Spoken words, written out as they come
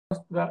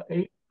about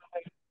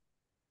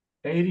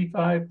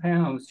 85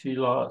 pounds she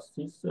lost.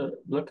 She's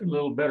looking a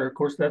little better. Of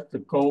course, that's the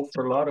goal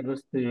for a lot of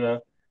us to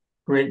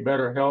create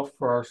better health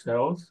for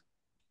ourselves.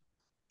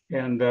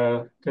 And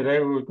today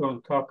we're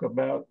going to talk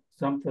about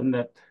something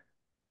that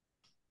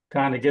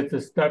kind of gets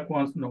us stuck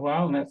once in a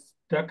while, and that's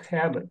stuck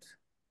habits.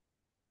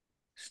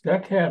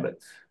 Stuck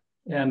habits.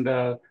 And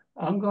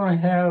I'm going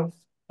to have,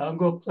 I'm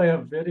going to play a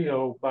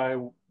video by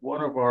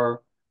one of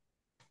our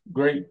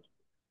great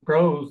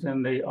pros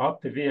in the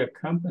Optavia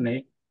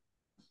company.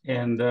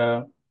 And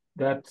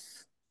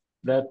that's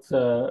that's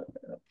uh,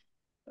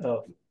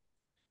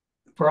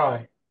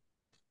 Fry,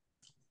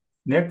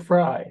 Nick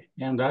Fry,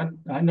 and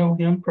I know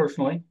him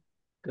personally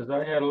because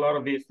I had a lot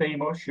of these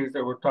same issues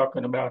that we're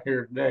talking about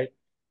here today,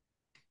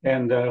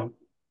 and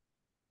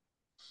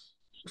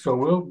so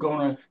we're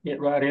going to get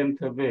right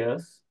into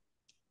this.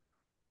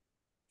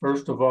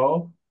 First of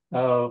all,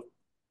 uh,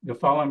 the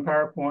following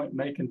PowerPoint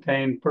may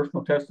contain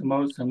personal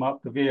testimonies from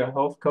Optavia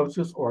health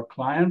coaches or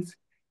clients,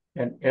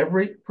 and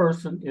every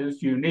person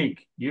is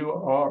unique. You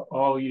are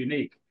all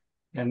unique,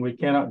 and we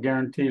cannot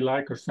guarantee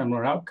like or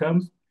similar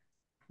outcomes.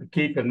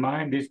 Keep in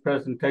mind, these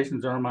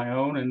presentations are my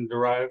own and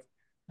derived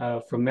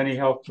from many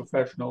health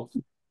professionals,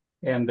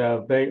 and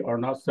they are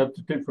not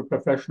substitute for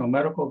professional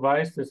medical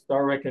advice. This is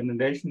our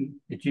recommendation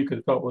that you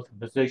consult with a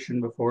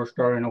physician before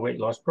starting a weight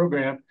loss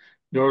program.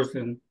 Yours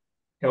in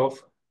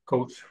Health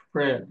Coach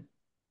Fred.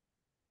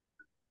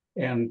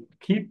 And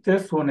keep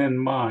this one in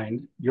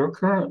mind. Your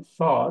current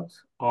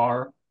thoughts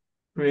are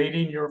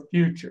creating your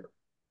future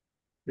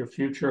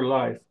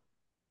life.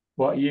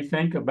 What you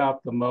think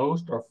about the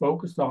most or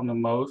focus on the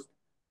most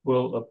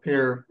will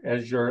appear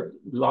as your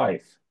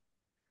life.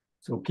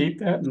 So keep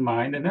that in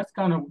mind. And that's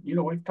kind of,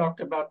 we've talked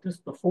about this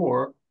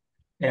before,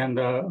 and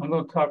I'm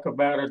going to talk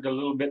about it a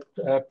little bit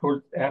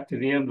after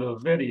the end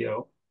of the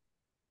video.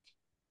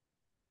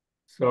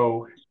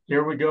 So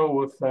here we go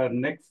with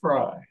Nick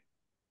Fry.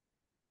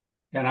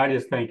 And I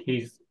just think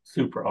he's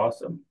super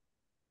awesome.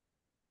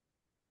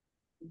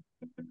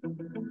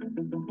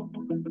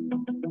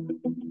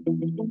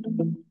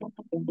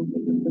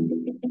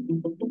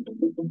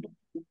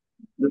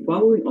 The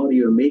following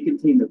audio may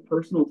contain the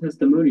personal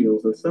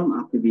testimonials of some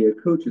Optavia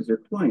coaches or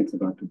clients of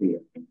Optavia.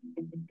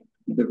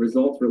 The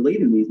results relayed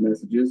in these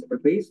messages are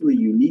based on the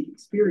unique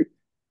experience.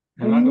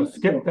 And I'm going to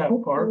skip that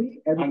part.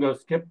 I'm going to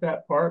skip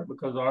that part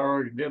because I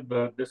already did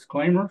the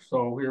disclaimer.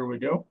 So here we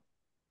go.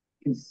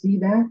 You can see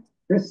that.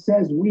 Chris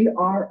says we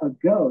are a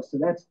go. So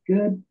that's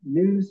good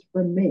news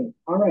from me.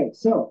 All right.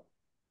 So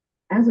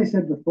as I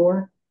said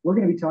before, we're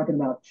going to be talking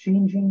about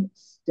changing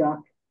stuck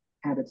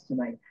habits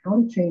tonight.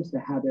 How to change the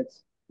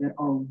habits that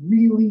are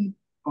really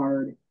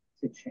hard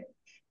to change,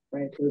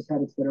 right? Those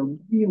habits that are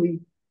really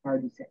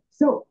hard to change.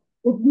 So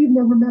if we've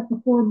never met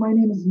before, my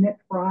name is Nick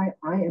Fry.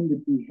 I am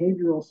the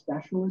behavioral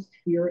specialist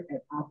here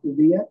at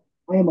Optavia.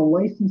 I am a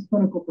licensed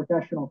clinical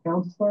professional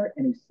counselor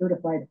and a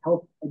certified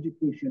health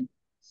education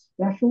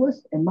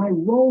specialist. And my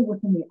role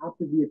within the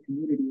Optavia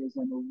community is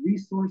I'm a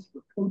resource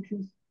for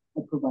coaches.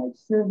 I provide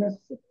service,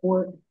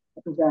 support.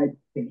 I provide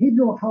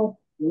behavioral health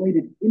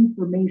related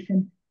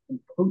information and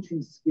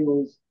coaching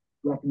skills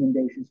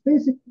recommendations.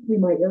 Basically,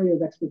 my area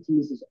of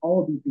expertise is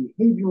all the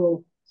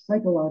behavioral,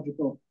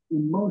 psychological,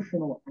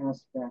 emotional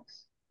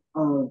aspects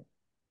of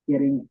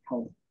getting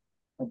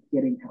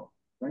health,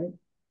 right?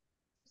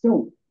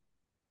 So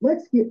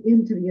let's get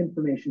into the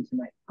information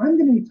tonight. I'm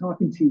going to be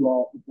talking to you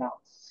all about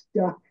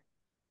stuck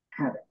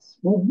habits.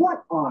 Well,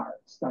 what are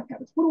stuck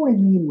habits? What do I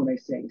mean when I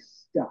say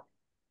stuck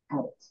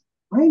habits?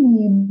 I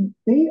mean,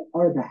 they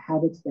are the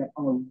habits that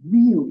are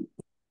really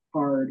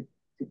hard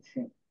to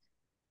change.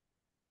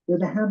 They're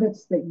the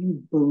habits that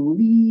you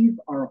believe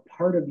are a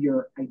part of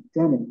your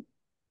identity.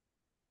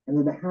 And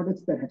they're the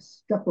habits that have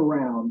stuck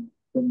around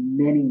for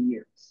many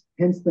years,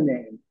 hence the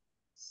name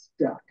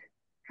stuck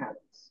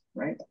habits,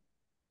 right?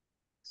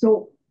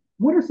 So,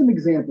 what are some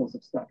examples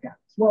of stuck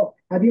habits? Well,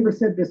 have you ever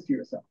said this to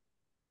yourself?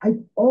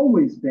 I've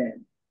always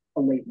been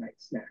a late night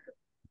snacker,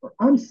 or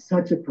I'm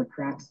such a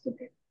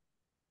procrastinator.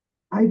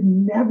 I've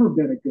never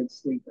been a good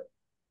sleeper.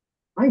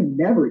 I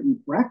never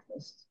eat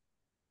breakfast.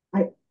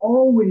 I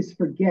always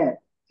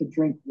forget to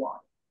drink water,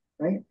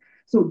 right?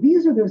 So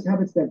these are those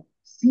habits that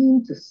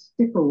seem to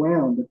stick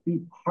around, to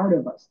be part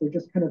of us. They're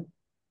just kind of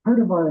part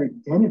of our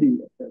identity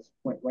at this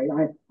point,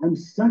 right? I'm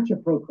such a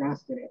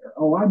procrastinator.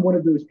 Oh, I'm one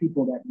of those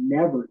people that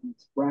never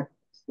eats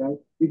breakfast, right?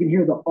 You can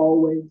hear the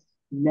always,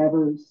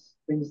 nevers,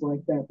 things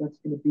like that. That's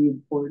going to be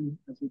important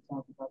as we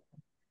talk about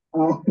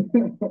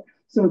them.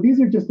 So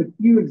these are just a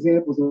few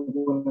examples of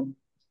what I'm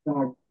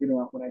talking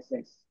about when I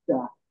say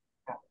stuck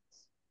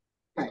habits.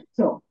 All right,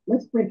 so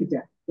let's break it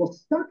down. Well,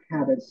 stuck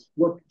habits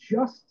work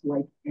just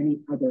like any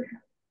other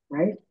habit,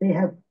 right? They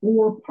have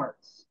four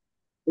parts.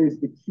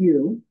 There's the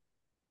cue,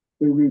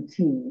 the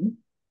routine,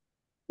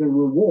 the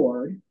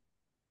reward,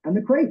 and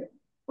the craving,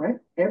 right?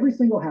 Every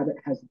single habit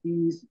has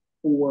these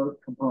four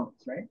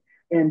components, right?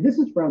 And this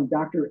is from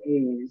Dr.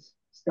 A's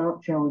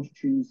Stop Challenge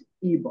Choose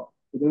ebook.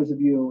 For those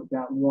of you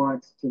that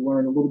want to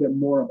learn a little bit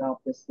more about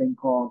this thing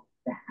called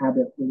the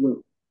habit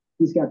loop.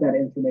 He's got that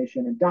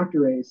information in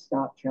Dr. A's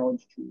Stop,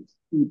 Challenge, Choose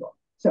ebook.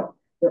 So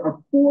there are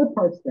 4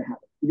 parts to the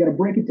habit. You got to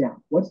break it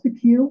down. What's the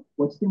cue?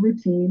 What's the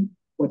routine?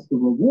 What's the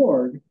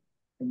reward?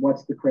 And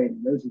what's the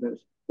craving? Those are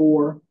those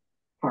 4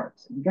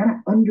 parts. You got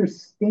to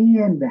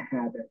understand the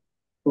habit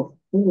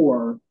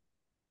before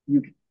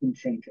you can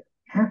change it.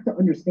 You have to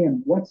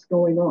understand what's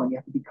going on. You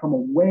have to become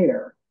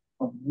aware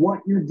of what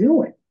you're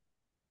doing,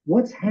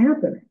 what's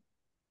happening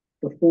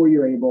before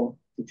you're able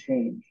to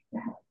change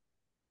the habit.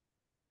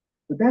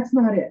 But that's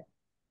not it.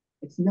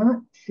 It's not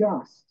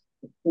just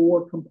the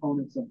 4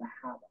 components of the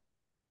habit.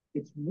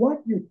 It's what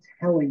you're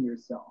telling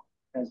yourself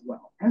as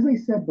well. As I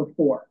said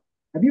before,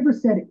 have you ever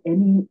said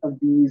any of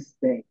these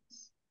things?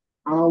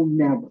 I'll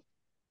never.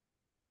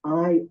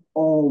 I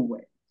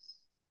always.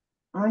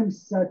 I'm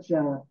such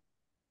a,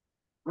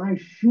 I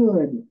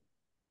should,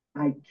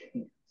 I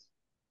can't.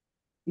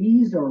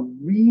 These are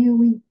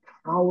really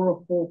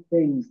powerful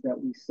things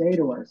that we say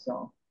to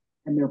ourselves,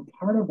 and they're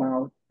part of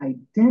our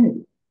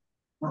identity.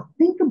 Now,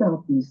 think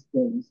about these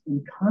things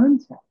in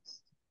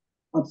context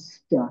of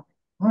stuck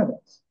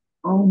habits.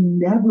 I'll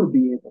never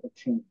be able to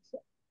change that,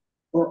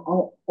 or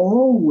I'll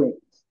always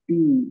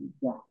be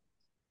that,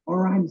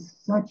 or I'm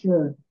such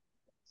a,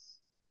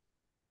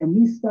 and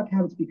these stuck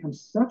habits become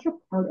such a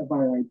part of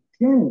our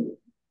identity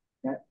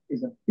that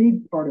is a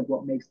big part of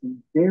what makes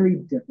them very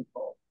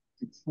difficult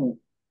to change.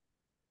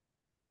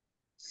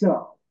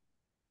 So,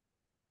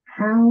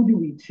 how do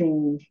we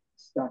change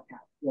stuck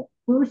habits? Well,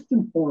 first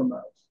and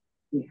foremost,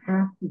 we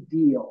have to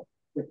deal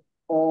with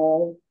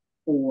all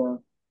 4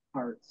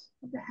 parts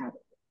of the habit.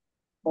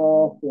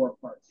 All 4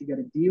 parts. You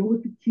got to deal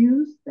with the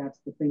cues. That's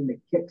the thing that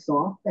kicks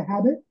off the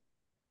habit.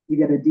 You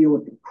got to deal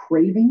with the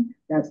craving.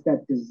 That's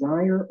that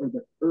desire or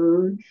the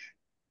urge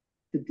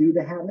to do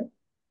the habit.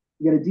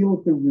 You got to deal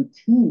with the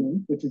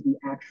routine, which is the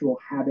actual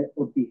habit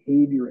or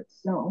behavior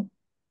itself.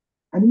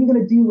 And then you got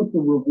to deal with the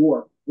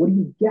reward. What do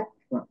you get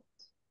from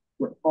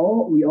it?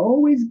 We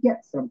always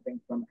get something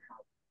from a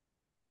habit.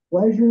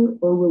 Pleasure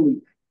or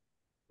relief.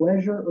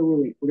 Pleasure or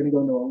relief. We're going to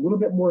go into a little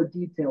bit more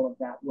detail of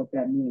that, what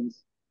that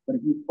means. But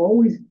if you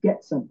always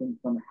get something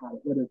from a habit,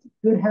 whether it's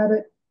a good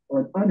habit or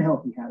an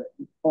unhealthy habit,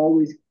 you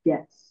always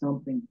get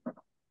something from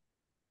it.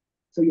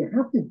 So you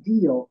have to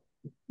deal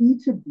with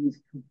each of these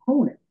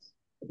components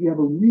if you have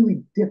a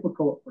really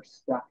difficult or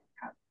stuck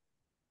habit.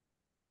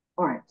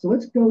 All right, so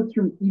let's go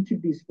through each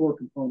of these 4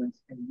 components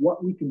and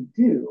what we can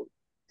do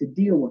to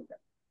deal with them.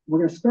 We're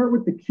going to start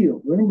with the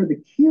cue. Remember,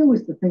 the cue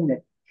is the thing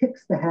that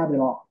kicks the habit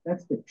off.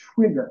 That's the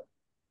trigger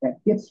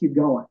that gets you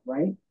going,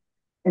 right?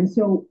 And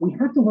so we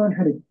have to learn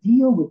how to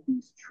deal with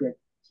these triggers.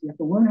 We have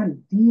to learn how to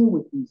deal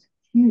with these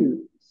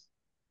cues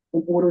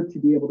in order to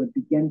be able to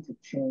begin to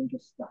change a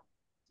stuff.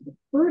 So the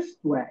first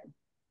way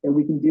that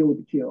we can deal with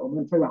the cue, I'm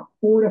going to talk about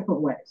 4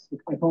 different ways.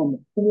 I call them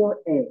the 4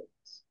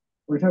 A's.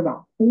 We're going to talk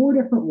about 4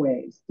 different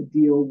ways to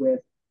deal with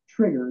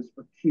triggers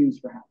or cues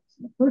for habits.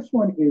 And the first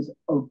one is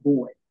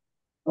avoid.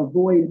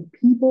 Avoid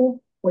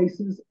people,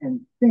 places,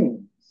 and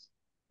things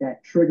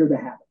that trigger the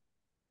habit.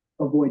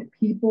 Avoid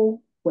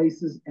people,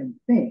 places, and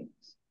things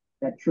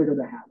that trigger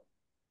the habit.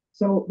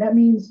 So that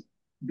means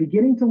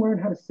beginning to learn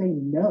how to say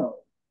no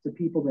to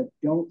people that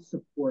don't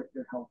support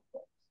your health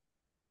goals.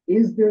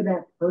 Is there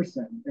that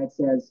person that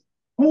says,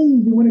 hey,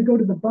 you want to go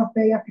to the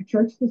buffet after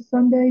church this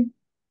Sunday?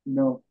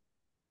 No,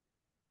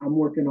 I'm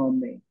working on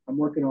me. I'm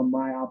working on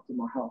my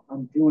optimal health.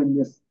 I'm doing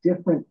this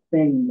different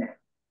thing now.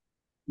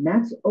 And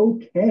that's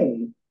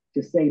okay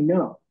to say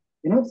no.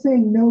 You're not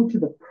saying no to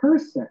the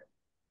person.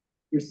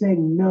 You're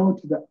saying no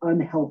to the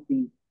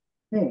unhealthy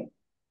thing.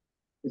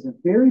 There's a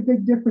very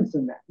big difference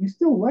in that. You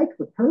still like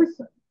the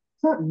person.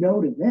 It's not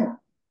no to them.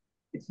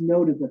 It's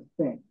no to the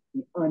thing,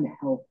 the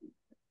unhealthy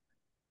thing.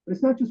 But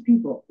it's not just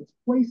people, it's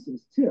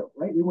places too,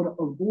 right? We want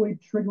to avoid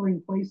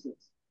triggering places,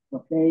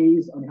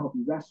 buffets,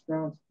 unhealthy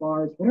restaurants,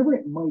 bars, whatever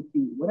it might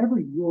be, whatever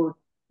your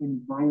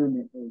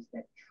environment is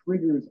that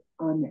triggers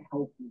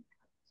unhealthy.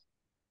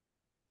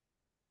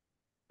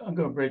 I'm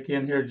going to break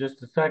in here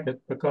just a second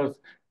because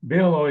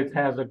Bill always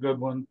has a good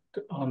one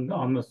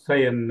on the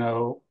saying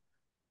no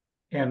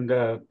and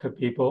to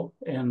people.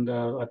 And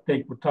I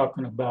think we're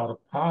talking about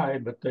a pie,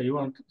 but you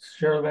want to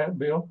share that,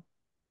 Bill?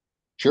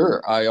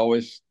 Sure. I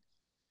always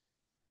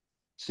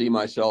see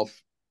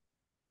myself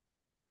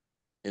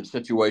in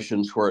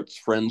situations where it's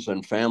friends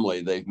and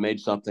family. They've made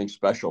something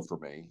special for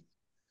me.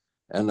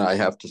 And I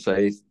have to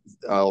say,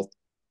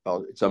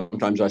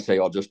 sometimes I say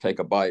I'll just take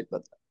a bite,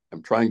 but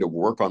I'm trying to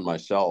work on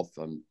myself.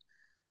 I'm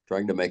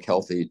trying to make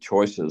healthy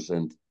choices.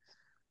 And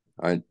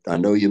I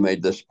know you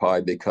made this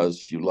pie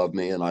because you love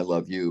me and I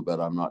love you, but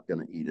I'm not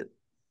going to eat it.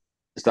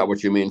 Is that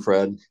what you mean,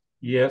 Fred?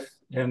 Yes.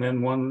 And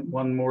then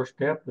one more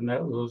step, and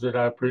that was that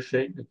I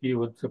appreciate if you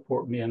would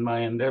support me in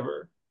my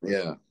endeavor.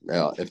 Yeah.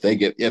 Yeah.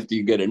 If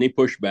you get any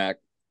pushback,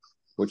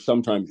 which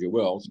sometimes you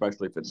will,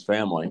 especially if it's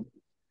family,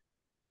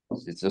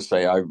 you just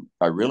say,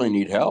 I really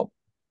need help.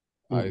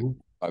 Mm-hmm.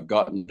 I've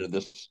gotten to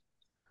this.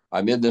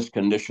 I'm in this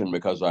condition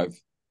because I've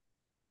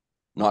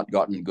not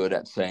gotten good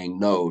at saying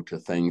no to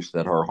things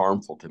that are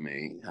harmful to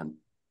me. And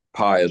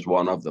pie is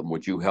one of them.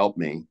 Would you help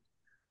me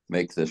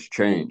make this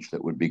change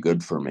that would be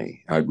good for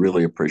me. I'd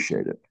really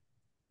appreciate it.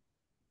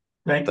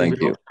 Thank you.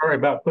 Thank you. Sorry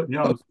about putting you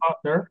on the spot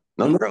there.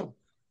 No.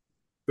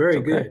 Very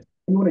Okay. good.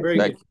 You want to Very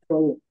take good.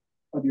 control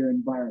of your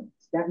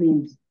environments. That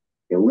means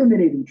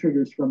eliminating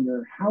triggers from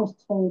your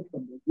household,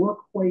 from your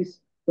workplace,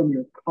 from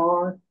your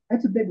car.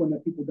 That's a big one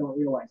that people don't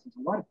realize. There's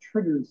a lot of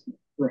triggers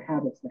for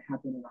habits that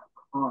happen in our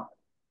car.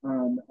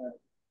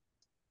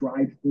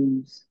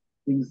 Drive-throughs,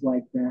 things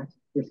like that.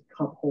 There's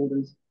cup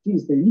holders.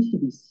 Geez, there used to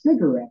be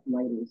cigarette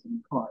lighters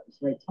in cars,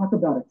 right? Talk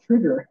about a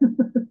trigger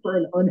for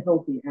an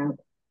unhealthy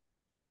habit.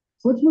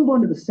 So let's move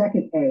on to the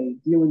second A,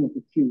 dealing with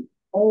the cue.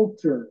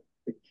 Alter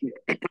the cue.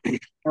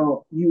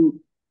 Now,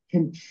 you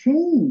can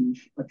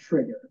change a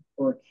trigger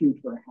or a cue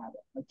for a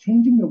habit by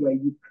changing the way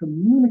you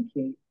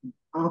communicate and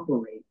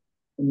operate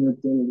in your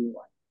daily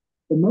life.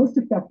 The most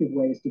effective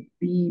way is to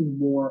be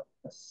more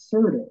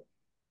assertive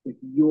with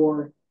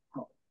your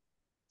health.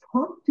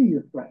 Talk to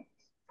your friends,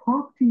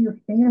 talk to your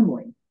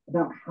family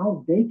about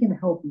how they can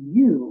help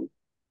you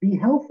be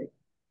healthy,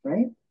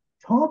 right?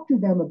 Talk to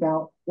them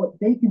about what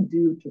they can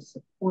do to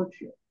support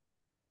you.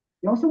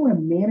 You also want to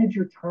manage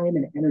your time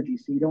and energy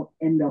so you don't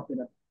end up in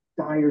a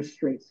dire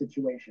straight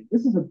situation.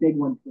 This is a big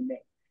one for me.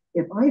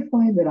 If I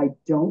find that I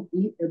don't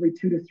eat every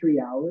 2 to 3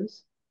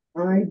 hours,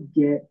 I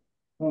get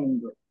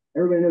hangry.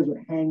 Everybody knows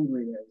what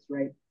hangry is,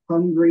 right?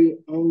 Hungry,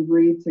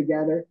 angry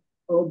together.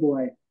 Oh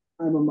boy,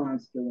 I'm a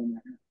monster when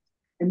that happens.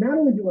 And not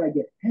only do I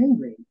get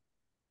hangry,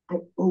 I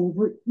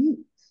overeat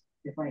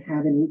if I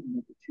haven't eaten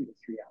every 2 to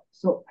 3 hours.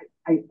 So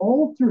I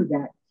alter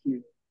that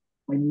cue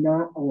by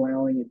not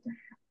allowing it to happen.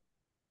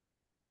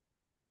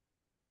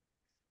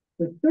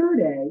 The third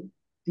A,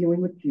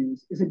 dealing with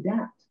cues, is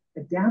adapt.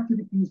 Adapt to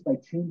the cues by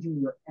changing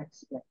your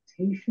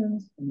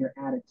expectations and your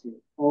attitude.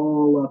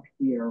 All up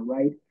here,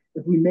 right?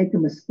 If we make a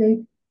mistake,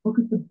 look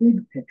at the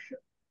big picture.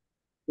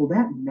 Will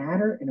that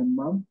matter in a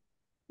month,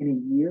 in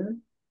a year?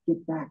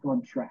 Get back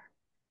on track.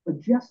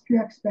 Adjust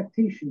your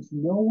expectations.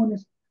 No one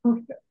is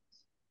perfect.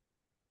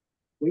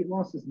 Weight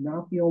loss is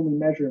not the only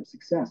measure of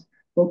success.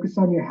 Focus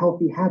on your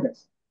healthy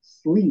habits,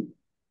 sleep,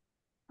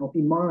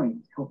 healthy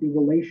mind, healthy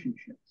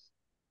relationships.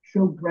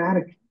 Show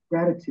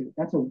gratitude.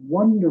 That's a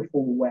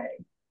wonderful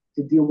way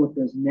to deal with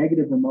those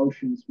negative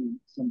emotions we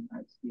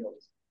sometimes feel,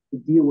 is to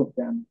deal with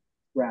them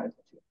with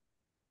gratitude.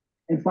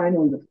 And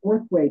finally, the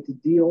fourth way to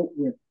deal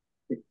with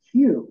the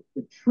cue,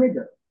 the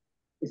trigger,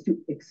 is to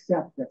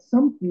accept that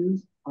some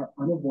cues are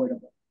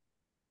unavoidable.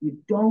 You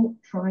don't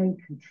try and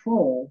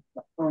control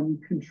the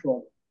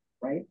uncontrollable,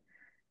 right?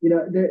 You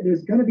know,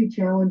 there's going to be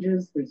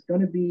challenges. There's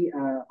going to be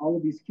all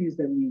of these cues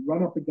that we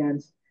run up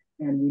against,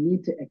 and we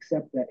need to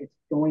accept that it's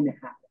going to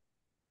happen.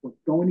 We're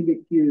going to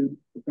get cued.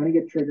 We're going to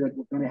get triggered.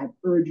 We're going to have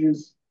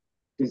urges,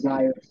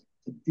 desires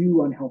to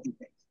do unhealthy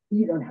things,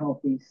 eat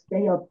unhealthy,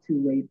 stay up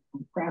too late,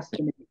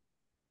 procrastinate.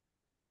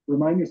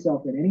 Remind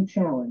yourself that any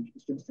challenge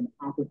is just an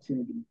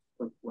opportunity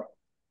for growth.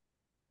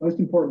 Most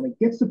importantly,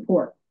 get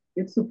support.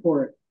 Get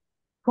support.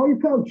 Call your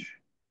coach.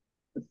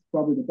 That's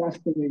probably the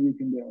best thing that you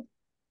can do.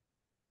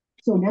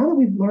 So now that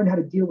we've learned how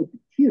to deal with the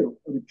cue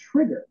or the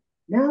trigger,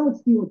 now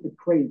let's deal with the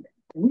craving.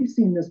 And we've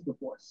seen this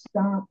before.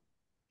 Stop,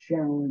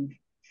 challenge,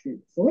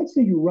 choose. So let's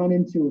say you run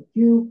into a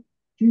cue,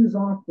 cues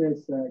off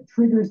this,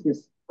 triggers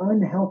this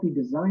unhealthy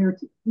desire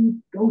to eat,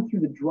 go through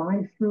the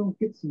drive-through,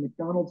 get some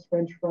McDonald's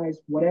French fries,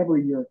 whatever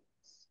your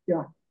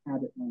stuck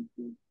habit might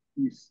be.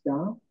 You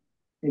stop,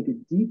 take a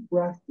deep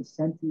breath to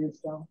center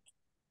yourself,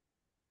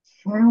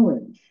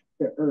 challenge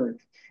the urge,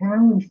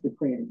 challenge the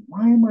craving.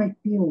 Why am I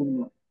feeling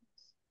like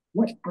this?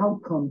 What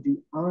outcome do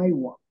I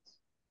want?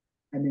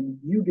 And then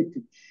you get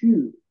to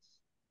choose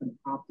an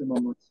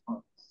optimum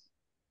response.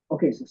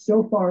 Okay,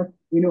 so far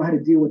we know how to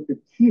deal with the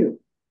cue.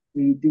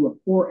 We do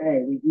a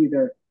 4A. We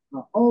either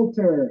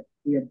alter,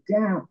 we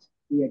adapt,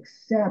 we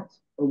accept,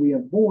 or we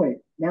avoid.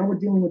 Now we're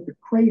dealing with the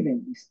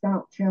craving. We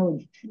stop,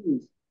 challenge,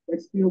 choose.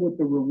 Let's deal with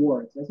the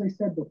rewards. As I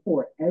said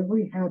before,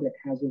 every habit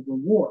has a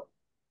reward.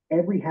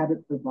 Every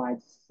habit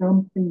provides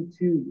something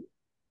to you,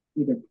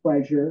 either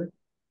pleasure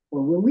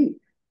or relief.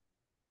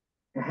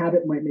 A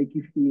habit might make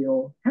you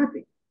feel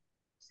happy,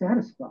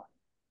 satisfied,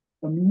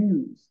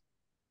 amused.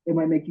 It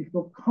might make you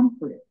feel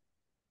comforted,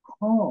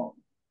 calm,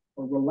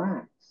 or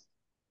relaxed.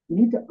 You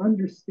need to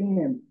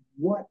understand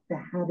what the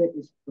habit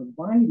is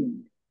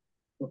providing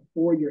you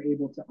before you're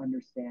able to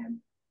understand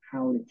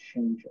how to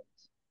change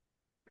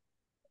it.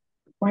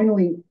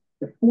 Finally,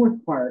 the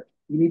fourth part,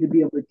 you need to be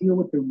able to deal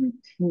with the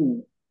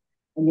routine.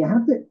 And you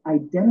have to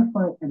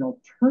identify an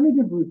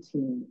alternative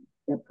routine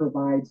that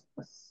provides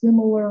a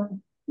similar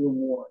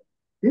reward.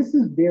 This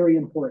is very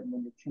important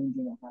when you're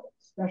changing a habit,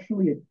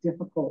 especially a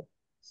difficult,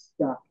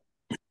 stuck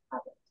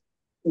habit.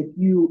 If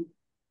you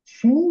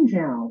change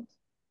out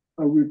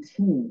a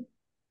routine,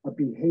 a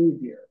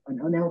behavior, an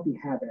unhealthy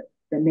habit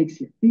that makes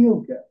you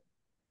feel good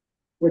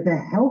with a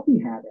healthy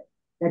habit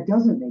that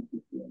doesn't make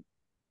you feel good,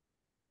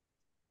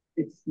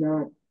 it's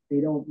not,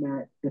 they don't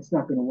match, that's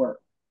not going to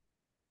work.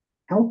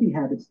 Healthy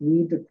habits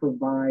need to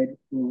provide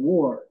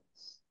rewards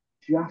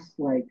just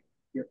like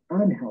your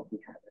unhealthy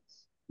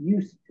habits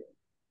used to.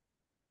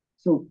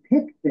 So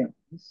pick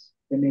things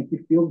that make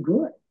you feel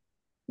good,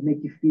 that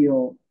make you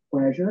feel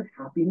pleasure,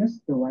 happiness,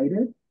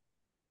 delighted,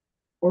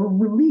 or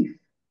relief,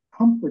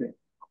 comforted,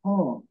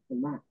 calm,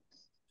 relaxed.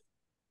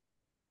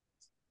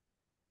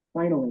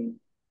 Finally,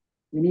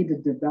 we need to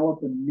develop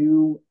a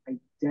new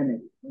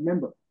identity.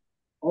 Remember,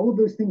 all of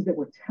those things that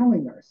we're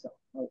telling ourselves,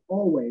 I'll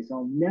always,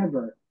 I'll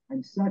never,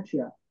 I'm such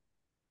a,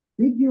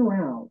 figure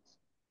out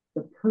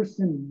the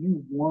person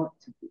you want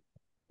to be.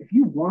 If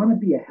you want to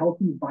be a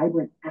healthy,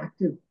 vibrant,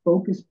 active,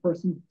 focused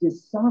person,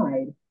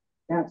 decide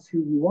that's who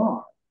you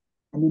are.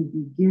 And then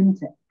begin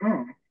to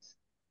act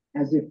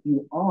as if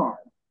you are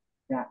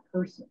that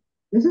person.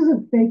 This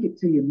isn't fake it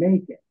till you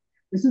make it.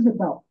 This is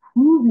about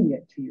proving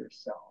it to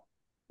yourself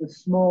with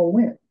small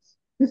wins.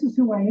 This is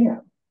who I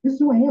am. This is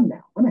who I am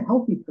now. I'm a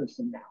healthy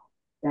person now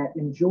that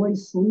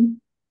enjoys sleep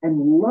and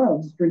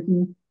loves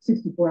drinking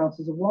 64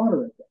 ounces of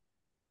water a day.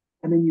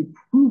 And then you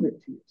prove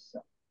it to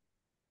yourself.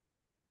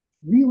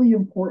 Really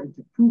important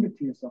to prove it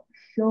to yourself, to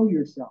show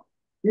yourself,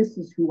 this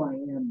is who I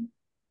am.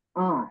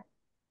 I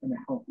am a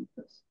healthy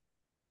person.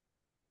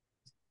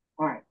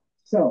 All right.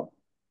 So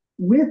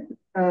with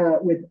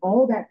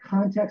all that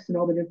context and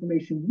all that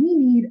information, we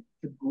need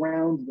to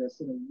ground this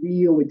in a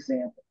real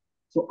example.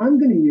 So I'm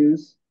going to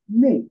use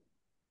me,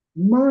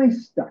 my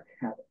stuck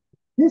habit.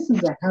 This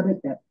is a habit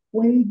that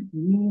plagued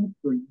me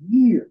for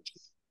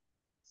years,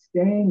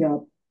 staying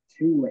up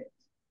too late.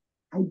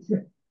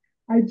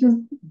 I just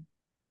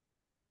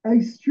I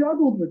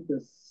struggled with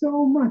this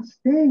so much,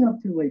 staying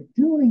up too late,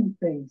 doing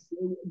things,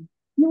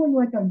 feeling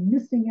like I'm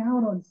missing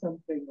out on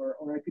something, or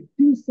I could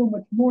do so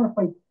much more if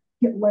I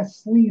get less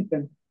sleep.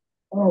 And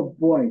oh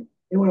boy,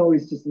 it would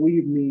always just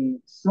leave me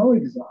so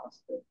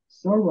exhausted,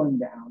 so run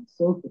down,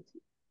 so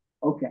fatigued.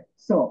 Okay,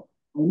 so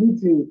I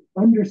need to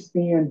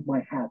understand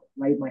my habit,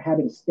 right? My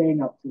habit is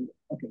staying up too late.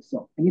 Okay,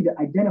 so I need to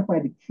identify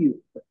the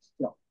cue first.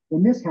 So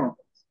when this happens,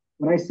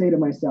 when I say to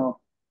myself,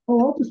 oh,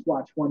 I'll just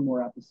watch one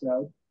more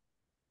episode,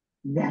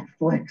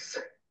 Netflix,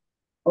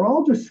 or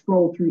I'll just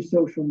scroll through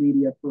social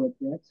media for a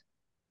bit,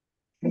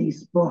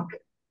 Facebook.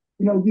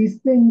 These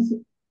things,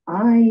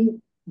 I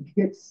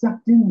get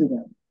sucked into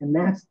them. And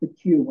that's the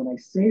cue when I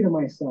say to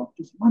myself,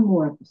 just one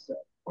more episode,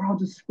 or I'll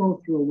just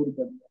scroll through a little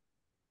bit more.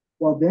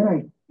 Well, then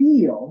I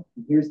feel,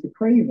 here's the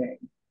craving,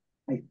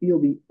 I feel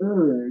the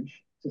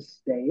urge to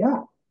stay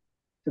up,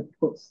 to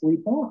put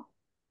sleep off,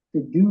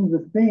 to do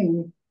the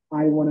thing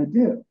I want to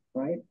do,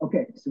 right?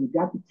 Okay, so we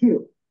got the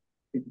cue,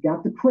 we've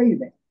got the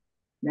craving.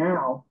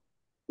 Now,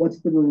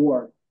 what's the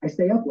reward? I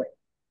stay up late.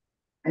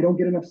 I don't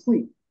get enough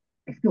sleep.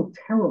 I feel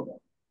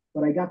terrible,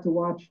 but I got to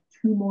watch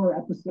two more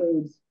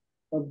episodes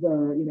of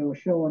a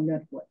show on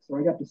Netflix, or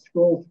I got to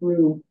scroll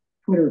through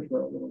Twitter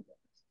for a little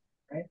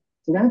bit, right?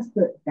 So that's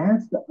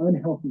the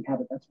unhealthy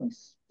habit. That's my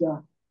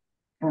stuck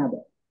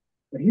habit.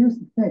 But here's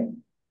the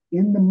thing: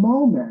 in the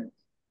moment,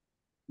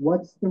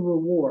 what's the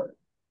reward?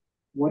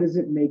 What does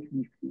it make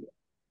me feel?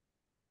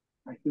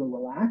 I feel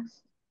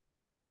relaxed,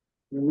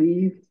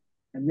 relieved,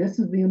 and this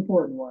is the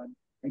important one.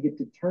 I get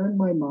to turn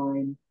my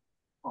mind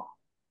off.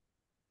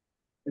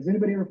 Has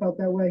anybody ever felt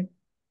that way?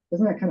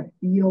 Doesn't that kind of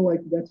feel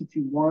like that's what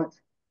you want?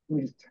 And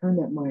we just turn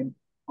that mind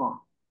off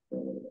for a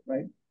little bit,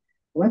 right?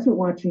 Well, that's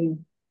what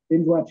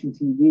binge watching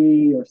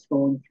TV or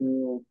scrolling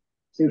through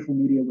social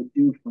media would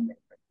do for me.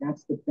 Right?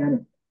 That's the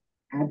benefit.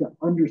 I had to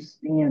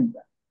understand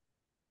that.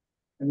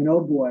 And then,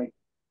 oh boy,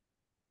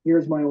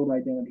 here's my old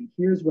identity.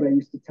 Here's what I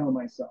used to tell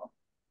myself.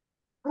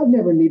 I've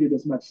never needed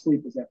as much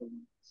sleep as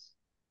everyone else.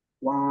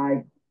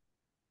 Why?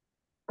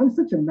 I'm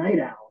such a night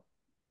owl.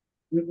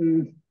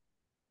 Mm-mm.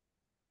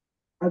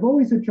 I've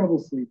always had trouble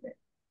sleeping.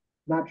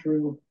 Not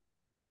true.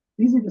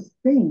 These are just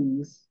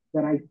things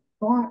that I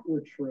thought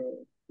were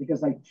true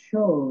because I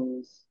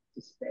chose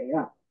to stay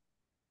up,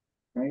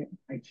 right?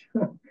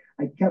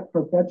 I kept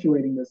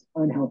perpetuating this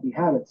unhealthy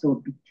habit. So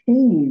it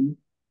became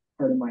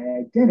part of my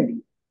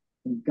identity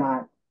and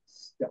got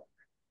stuck.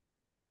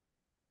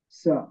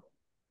 So,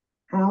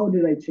 how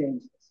did I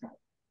change this habit?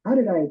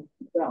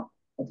 Well,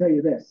 I'll tell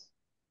you this: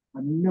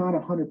 I'm not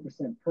 100%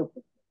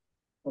 perfect.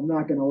 I'm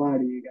not going to lie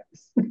to you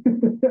guys.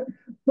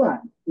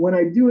 But when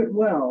I do it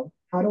well,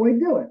 how do I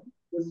do it?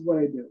 This is what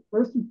I do.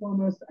 First and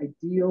foremost, I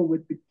deal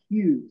with the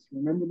cues.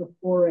 Remember the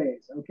 4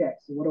 A's. Okay,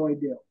 so what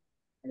do?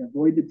 I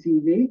avoid the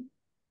TV.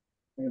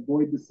 I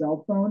avoid the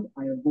cell phone.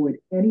 I avoid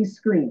any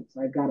screens.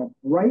 I've got a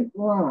bright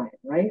line,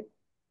 right?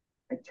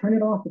 I turn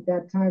it off at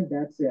that time.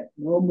 That's it.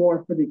 No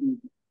more for the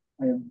evening.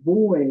 I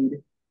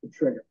avoid the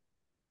trigger.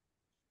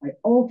 I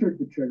altered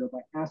the trigger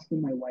by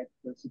asking my wife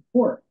for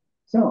support.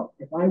 So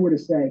if I were to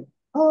say,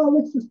 oh,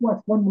 let's just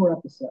watch one more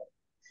episode,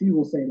 she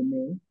will say to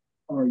me,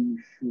 are you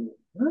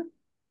sure?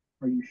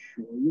 Are you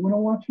sure you want to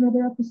watch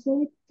another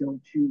episode?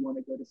 Don't you want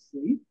to go to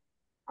sleep?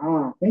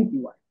 Ah, thank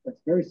you, wife.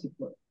 That's very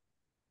supportive.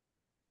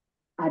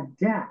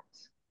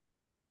 Adapt.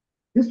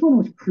 This one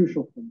was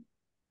crucial for me.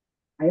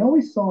 I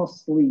always saw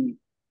sleep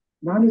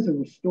not as a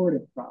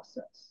restorative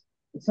process,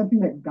 but something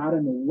that got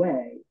in the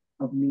way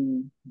of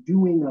me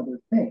doing other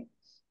things,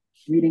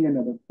 reading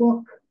another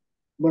book,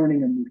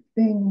 learning a new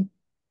thing,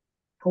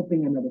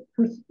 helping another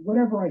person,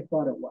 whatever I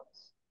thought it was.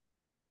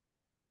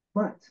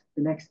 But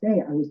the next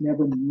day, I was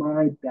never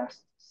my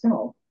best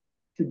self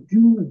to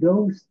do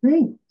those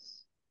things.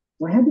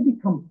 So I had to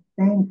become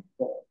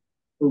thankful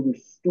for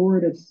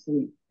restorative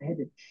sleep. I had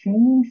to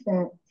change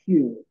that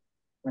cue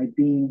by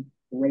being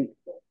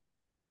grateful.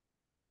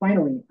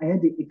 Finally, I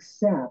had to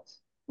accept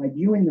by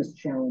viewing this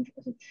challenge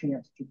as a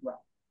chance to grow.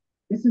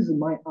 This is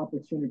my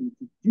opportunity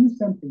to do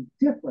something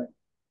different,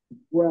 to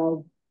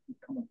grow,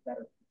 become a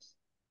better person.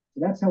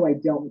 So that's how I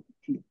dealt with the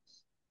cues.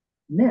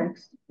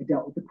 Next, I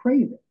dealt with the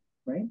craving,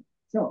 right?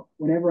 So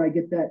whenever I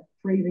get that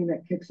craving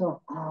that kicks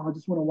off, oh, I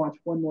just want to watch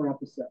one more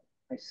episode.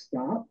 I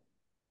stop,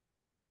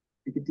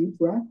 take a deep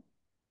breath,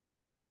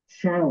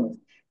 challenge.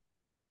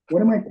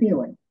 What am I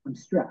feeling? I'm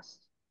stressed.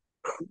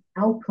 What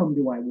outcome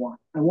do I want?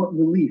 I want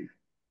relief.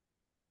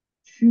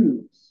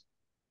 Choose.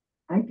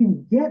 I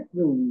can get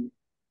relief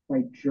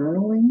by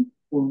journaling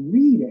or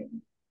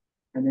reading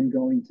and then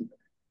going to bed.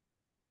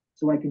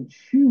 So I can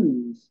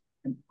choose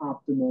an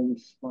optimal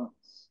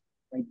response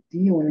by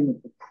dealing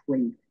with the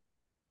craving,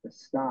 the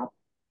stop,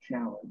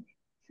 challenge,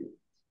 choose.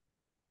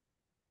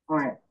 All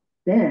right,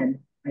 then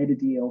I had to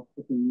deal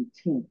with the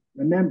routine.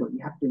 Remember,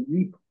 you have to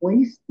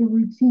replace the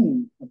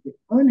routine of the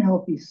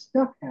unhealthy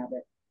stuck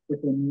habit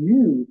with a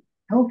new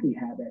healthy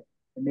habit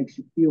that makes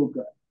you feel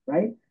good,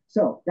 right?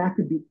 So that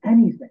could be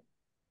anything: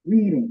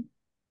 reading,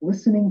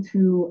 listening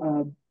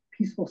to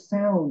peaceful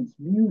sounds,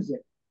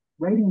 music,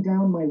 writing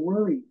down my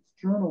worries,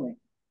 journaling,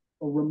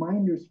 or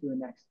reminders for the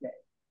next day,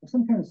 or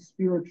some kind of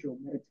spiritual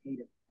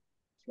meditative,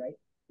 right?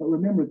 But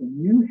remember, the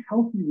new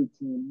healthy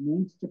routine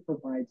needs to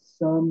provide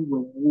some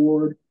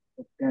reward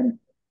or benefit.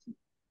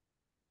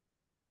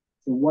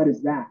 So what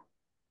is that?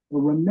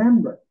 Well,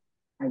 remember,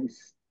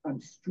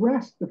 I'm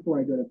stressed before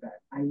I go to bed.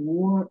 I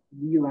want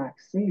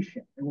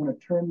relaxation. I want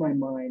to turn my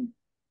mind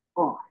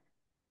off.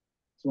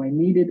 So I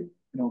needed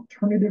an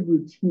alternative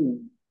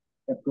routine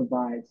that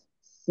provides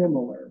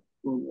similar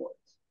rewards.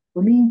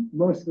 For me,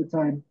 most of the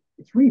time,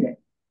 it's reading.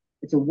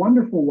 It's a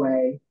wonderful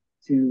way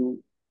to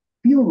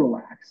feel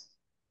relaxed,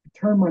 to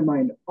turn my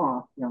mind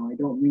off. Now, I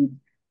don't read,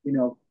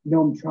 Noam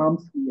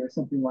Chomsky or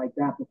something like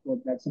that before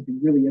bed, something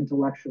really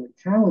intellectually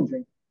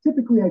challenging.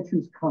 Typically, I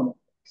choose comic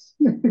books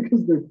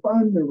because they're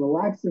fun, they're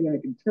relaxing, and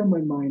I can turn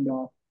my mind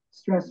off.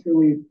 Stress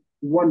relief,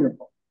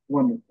 wonderful,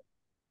 wonderful.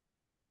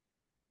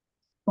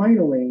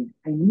 Finally,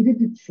 I needed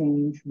to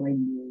change my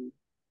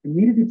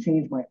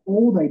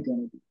old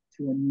identity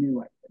to a new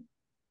identity.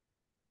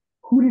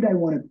 Who did I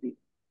want to be?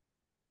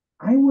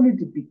 I wanted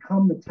to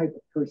become the type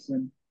of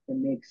person that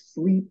makes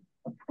sleep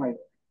a priority.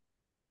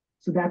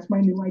 So that's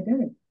my new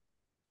identity.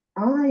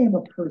 I am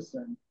a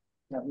person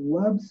that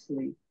loves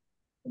sleep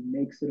and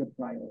makes it a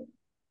priority.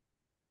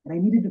 And I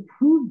needed to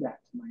prove that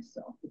to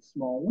myself with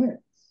small wins.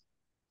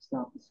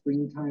 Stop the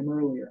screen time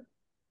earlier,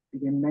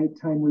 begin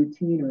nighttime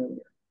routine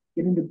earlier,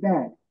 get into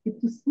bed, get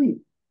to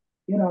sleep,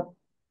 get up,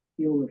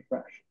 feel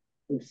refreshed.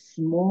 Those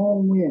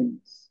small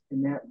wins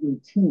in that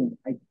routine,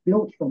 I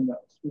built from those.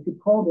 We could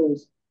call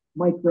those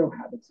micro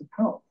habits of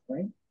health,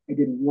 right? I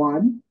did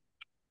one,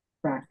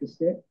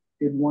 practiced it,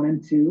 did one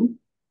and two,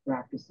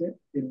 practiced it,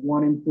 did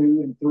one and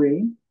two and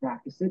three,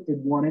 practiced it,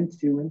 did one and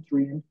two and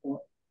three and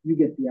four. You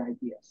get the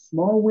idea.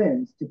 Small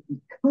wins to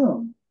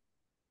become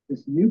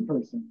this new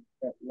person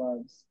that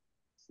loves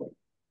sleep.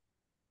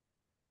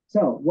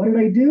 So what did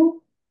I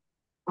do?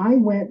 I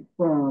went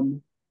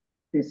from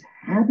this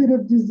habit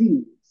of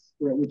disease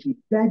where it would be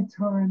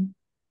bedtime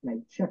and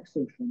I'd check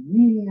social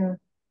media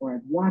or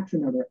I'd watch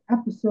another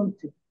episode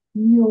to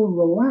feel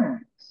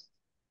relaxed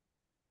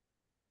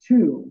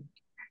to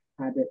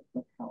habit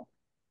of health.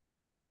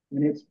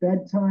 When it's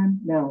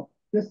bedtime, now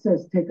this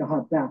says take a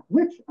hot bath,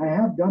 which I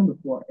have done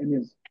before and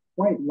is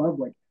quite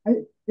lovely.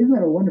 Isn't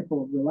that a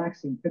wonderful,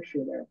 relaxing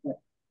picture there? But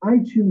I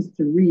choose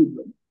to read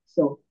them.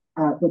 So,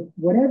 but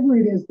whatever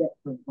it is that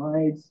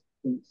provides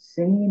the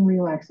same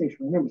relaxation,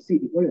 remember, see,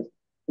 what is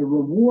the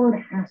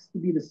reward has to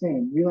be the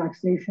same.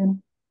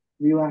 Relaxation,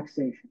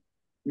 relaxation,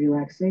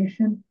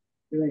 relaxation.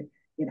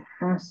 It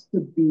has to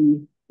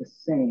be the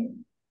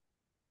same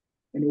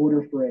in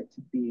order for it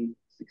to be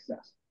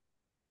successful.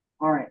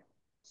 All right,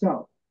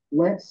 so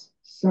let's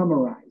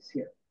summarize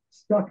here.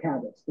 Stuck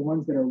habits, the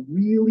ones that are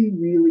really,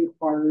 really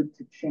hard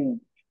to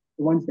change,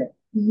 the ones that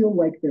feel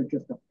like they're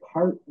just a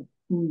part of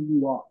who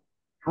you are.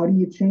 How do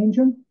you change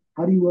them?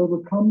 How do you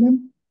overcome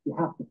them? You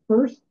have to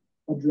first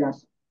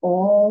address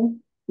all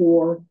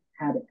 4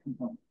 habit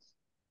components.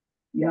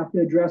 You have to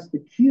address the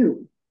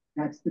cue.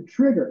 That's the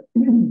trigger.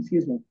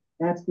 Excuse me.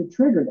 That's the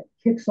trigger that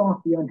kicks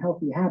off the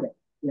unhealthy habit.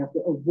 You have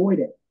to avoid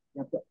it.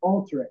 You have to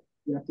alter it.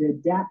 You have to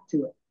adapt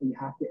to it. And you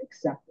have to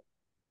accept it.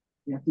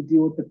 You have to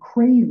deal with the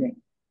craving.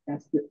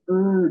 That's the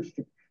urge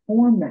to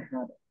perform the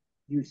habit.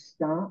 You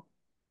stop,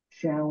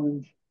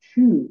 challenge,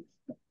 choose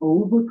to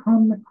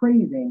overcome the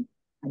craving,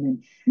 and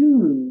then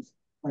choose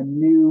a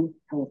new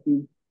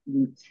healthy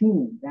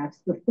routine. That's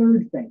the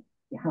third thing.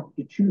 You have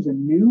to choose a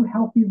new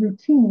healthy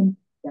routine.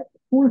 That the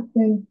fourth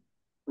thing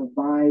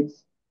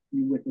provides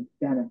you with a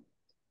benefit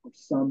or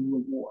some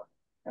reward.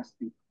 It has to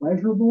be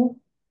pleasurable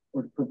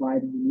or to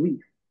provide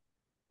relief.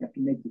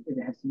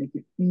 It has to make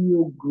you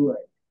feel good,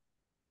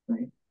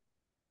 right?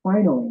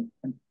 Finally,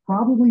 and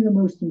probably the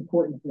most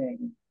important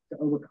thing to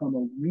overcome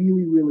a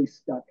really, really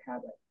stuck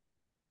habit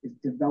is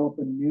develop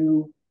a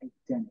new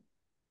identity.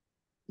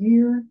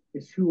 Here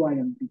is who I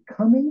am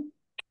becoming,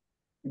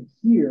 and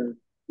here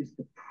is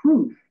the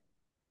proof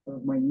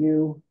of my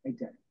new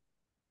identity.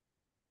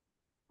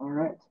 All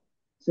right.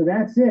 So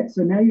that's it.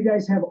 So now you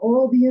guys have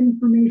all the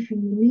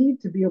information you need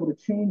to be able to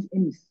change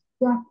any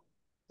stuck,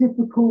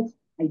 difficult,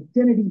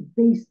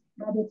 identity-based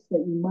habits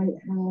that you might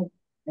have.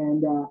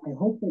 And I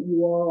hope that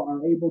you all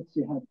are able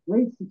to have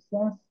great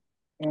success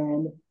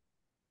and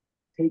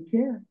take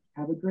care.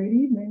 Have a great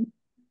evening.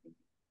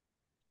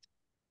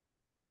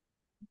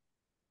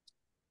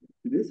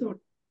 This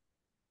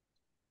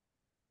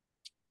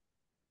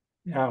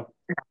Yeah,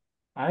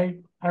 I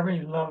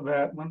really love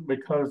that one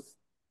because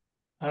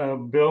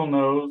Bill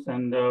knows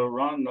and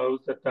Ron knows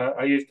that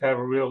I used to have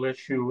a real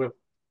issue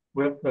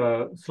with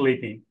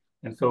sleeping,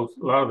 and so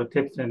a lot of the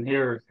tips in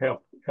here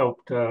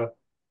helped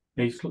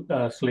me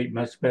sleep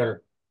much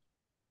better.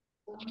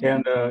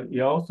 And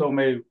you also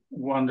may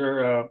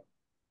wonder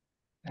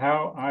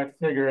how I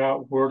figure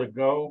out where to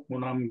go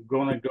when I'm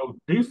going to go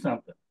do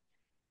something.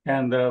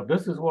 And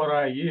this is what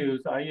I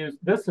use.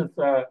 This is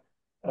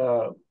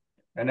an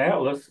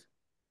atlas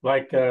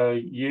like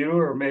you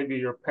or maybe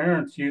your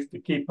parents used to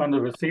keep under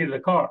the seat of the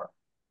car.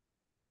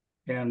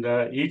 And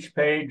each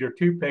page or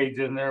two pages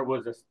in there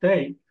was a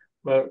state.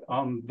 But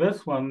on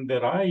this one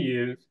that I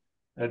use,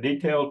 a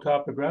detailed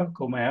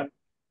topographical map,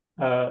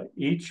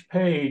 each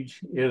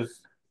page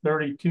is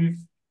 32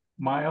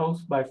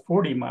 miles by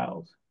 40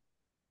 miles.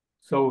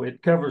 So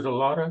it covers a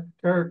lot of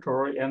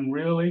territory and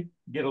really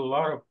get a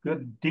lot of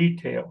good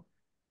detail.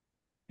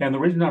 And the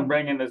reason I'm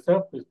bringing this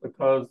up is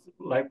because,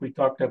 like we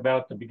talked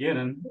about at the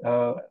beginning,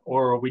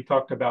 or we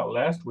talked about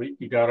last week,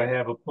 you got to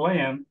have a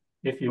plan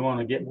if you want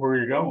to get where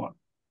you're going.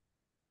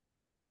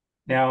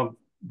 Now,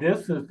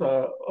 this is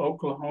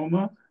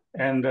Oklahoma,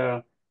 and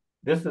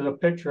this is a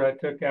picture I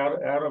took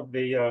out of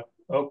the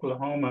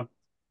Oklahoma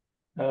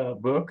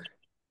book.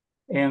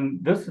 And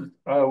this is,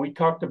 we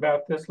talked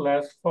about this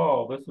last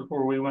fall. This is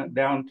where we went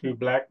down to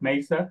Black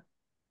Mesa.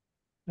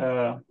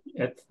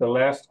 It's the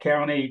last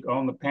county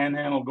on the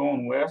Panhandle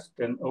going west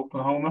in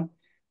Oklahoma.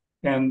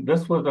 And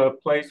this was a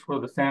place where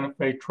the Santa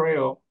Fe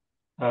Trail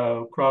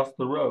crossed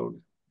the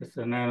road. It's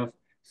the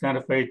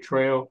Santa Fe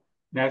Trail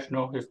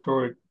National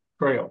Historic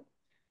Trail.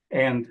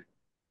 And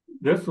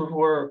this was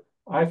where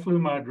I flew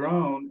my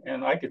drone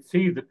and I could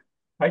see the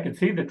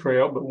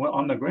trail, but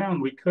on the ground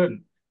we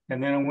couldn't.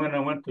 And then when I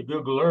went to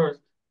Google Earth,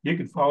 you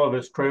could follow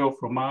this trail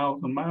for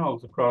miles and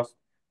miles across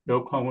the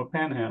Oklahoma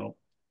Panhandle.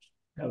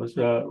 That was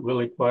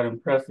really quite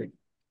impressive.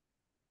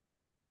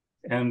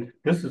 And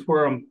this is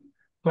where I'm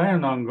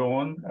planning on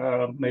going,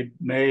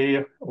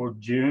 May or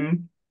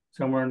June,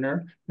 somewhere in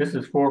there. This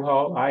is Fort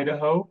Hall,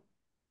 Idaho.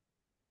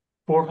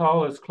 Fort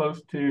Hall is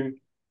close to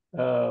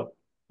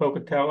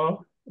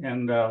Pocatello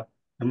and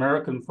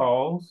American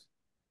Falls.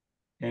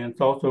 And it's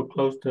also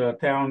close to a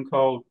town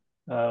called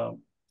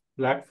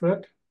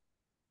Blackfoot,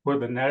 where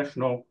the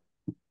National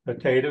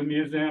Potato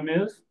Museum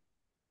is,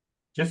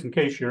 just in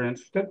case you're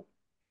interested.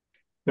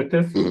 But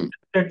this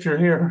picture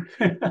here,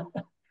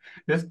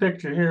 this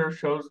picture here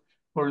shows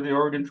where the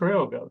Oregon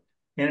Trail goes.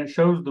 And it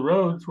shows the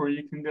roads where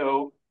you can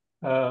go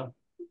to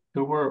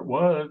where it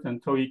was,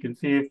 and so you can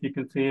see if you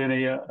can see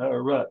any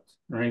ruts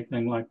or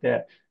anything like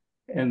that.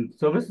 And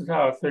so this is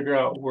how I figure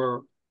out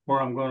where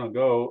I'm going to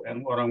go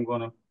and what I'm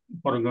going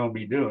to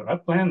be doing. I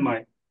plan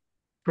my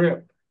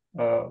trip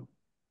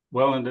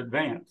well in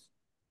advance.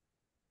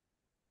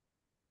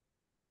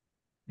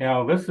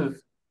 Now this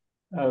is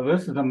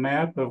a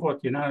map of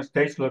what the United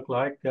States looked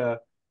like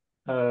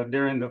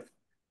during the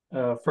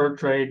fur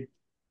trade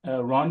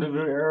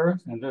rendezvous era,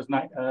 and there's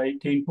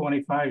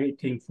 1825,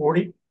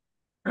 1840.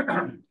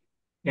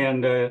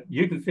 And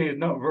you can see it's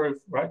not very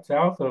right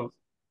south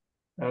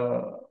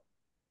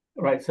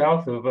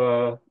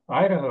of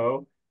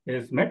Idaho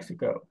is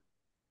Mexico,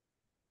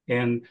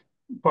 and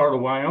part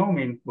of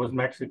Wyoming was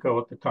Mexico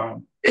at the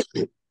time.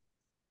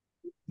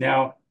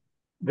 Now,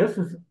 this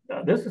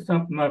is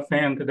something I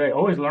found today.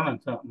 Always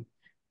learning something.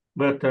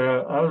 But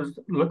I was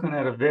looking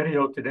at a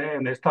video today,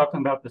 and they're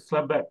talking about the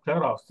Sublette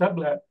cutoff.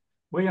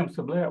 William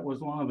Sublette was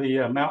one of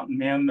the mountain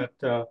men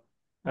that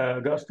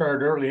got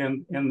started early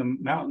in the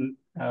mountain,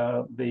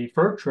 the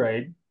fur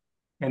trade,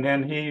 and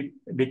then he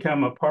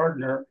became a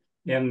partner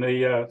in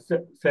the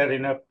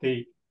setting up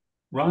the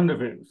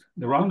rendezvous.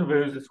 The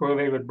rendezvous is where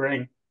they would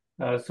bring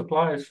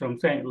supplies from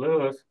St.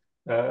 Louis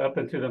up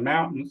into the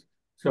mountains,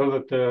 so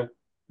that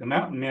the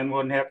mountain men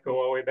wouldn't have to go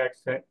all the way back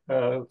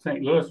to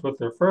St. Louis with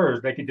their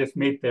furs. They could just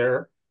meet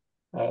there.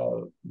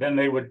 Then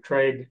they would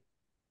trade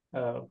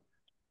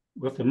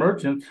with the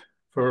merchants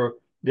for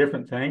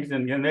different things,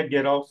 and then they'd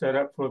get all set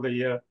up for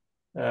the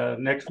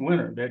next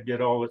winter. They'd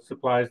get all the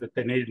supplies that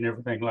they needed and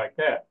everything like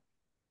that.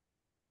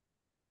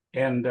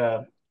 And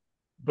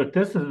but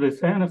this is the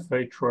Santa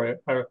Fe Trail.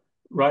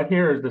 Right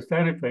here is the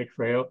Santa Fe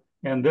Trail,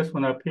 and this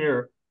one up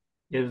here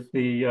is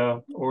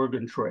the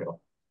Oregon Trail.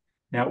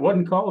 Now, it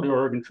wasn't called the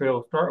Oregon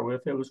Trail to start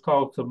with. It was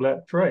called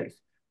Sublette Trace.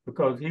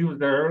 because he was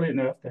there early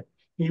enough that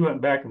he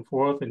went back and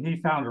forth and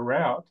he found a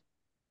route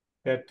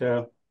that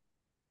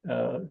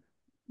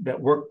that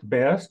worked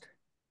best,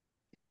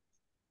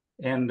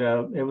 and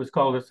it was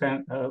called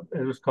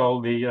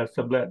the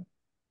Sublette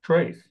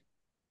Trace.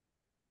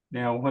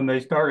 Now, when they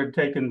started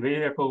taking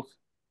vehicles,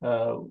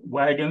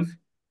 wagons,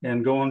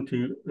 and going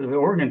to the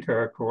Oregon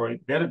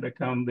Territory, then it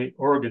became the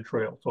Oregon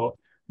Trail. So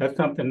that's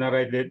something that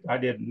I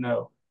didn't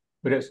know.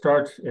 But it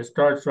starts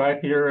right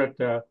here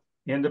at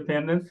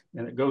Independence,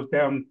 and it goes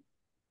down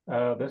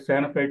the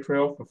Santa Fe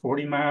Trail for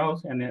 40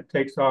 miles, and then it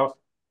takes off,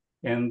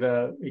 and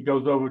it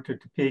goes over to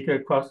Topeka,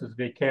 crosses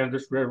the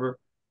Kansas River,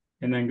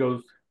 and then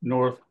goes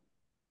north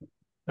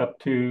up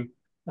to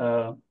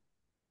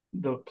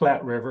the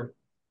Platte River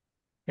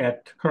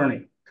at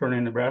Kearney,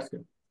 Nebraska.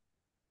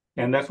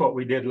 And that's what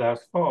we did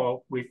last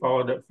fall. We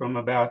followed it from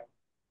about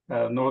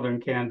northern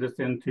Kansas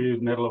into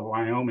the middle of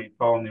Wyoming,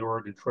 following the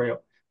Oregon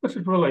Trail, which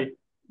is really,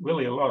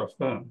 really a lot of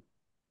fun.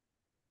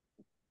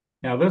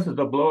 Now, this is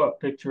a blow-up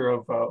picture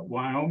of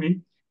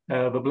Wyoming.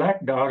 The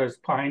black dot is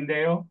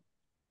Pinedale.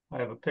 I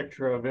have a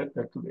picture of it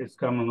that is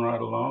coming right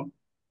along.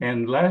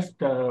 And last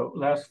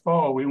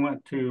fall, we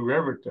went to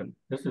Riverton.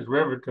 This is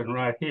Riverton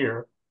right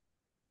here.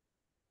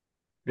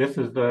 This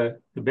is the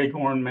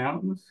Bighorn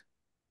Mountains.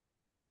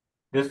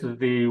 This is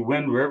the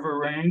Wind River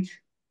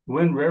Range.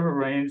 Wind River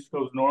Range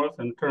goes north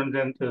and turns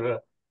into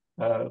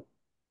the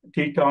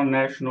Teton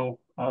National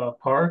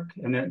Park,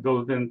 and then it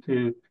goes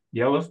into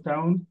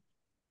Yellowstone.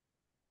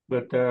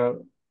 But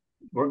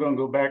we're going to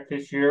go back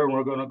this year, and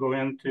we're going to go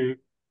into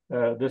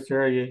this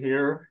area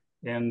here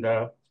and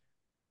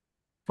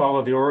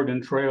follow the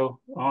Oregon Trail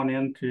on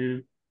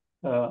into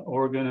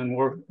Oregon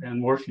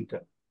and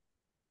Washington.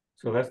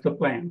 So that's the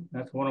plan.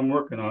 That's what I'm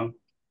working on.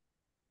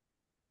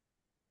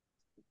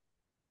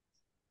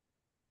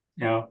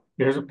 Now,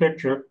 here's a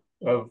picture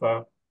of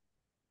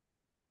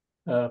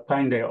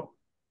Pinedale.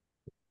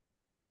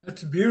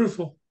 That's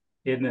beautiful.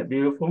 Isn't it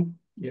beautiful?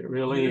 It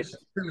really Yes,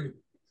 is. really.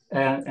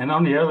 And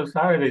on the other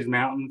side of these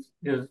mountains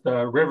is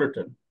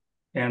Riverton.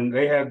 And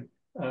they had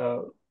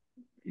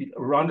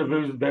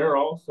rendezvous there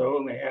also,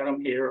 and they had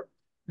them here,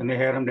 and they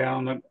had them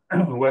down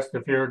the west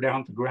of here,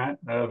 down to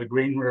the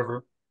Green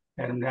River,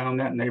 had them down in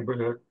that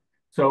neighborhood.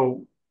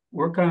 So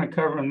we're kind of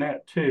covering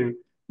that too.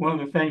 One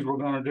of the things we're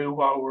going to do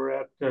while we're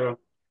at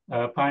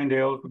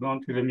Pinedale is we're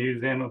going to the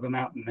Museum of the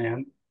Mountain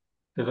Man,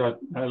 because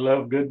I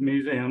love good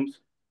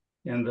museums,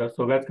 and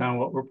so that's kind of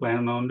what we're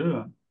planning on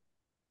doing.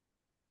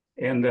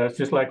 And it's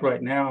just like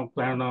right now, I'm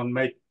planning on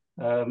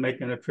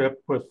making a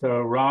trip with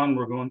Ron.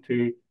 We're going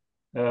to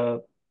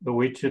the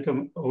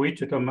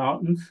Wichita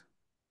Mountains.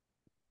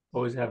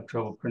 Always have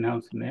trouble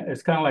pronouncing that.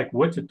 It's kind of like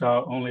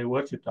Wichita, only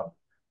Wichita,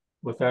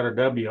 without a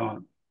W on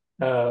it.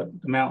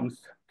 The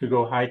mountains to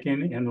go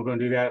hiking, and we're going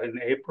to do that in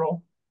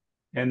April.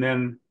 And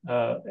then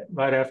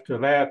right after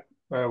that,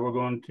 we're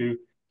going to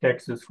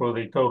Texas for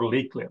the total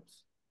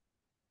eclipse.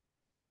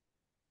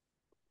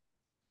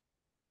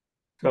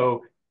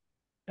 So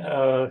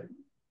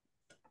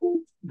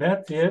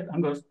that's it.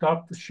 I'm going to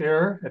stop the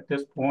share at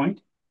this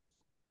point,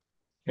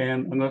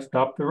 and I'm going to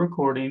stop the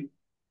recording.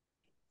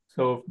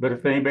 So, but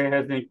if anybody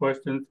has any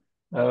questions,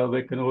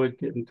 they can always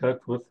get in touch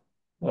with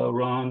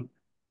Ron,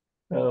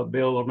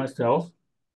 Bill, or myself.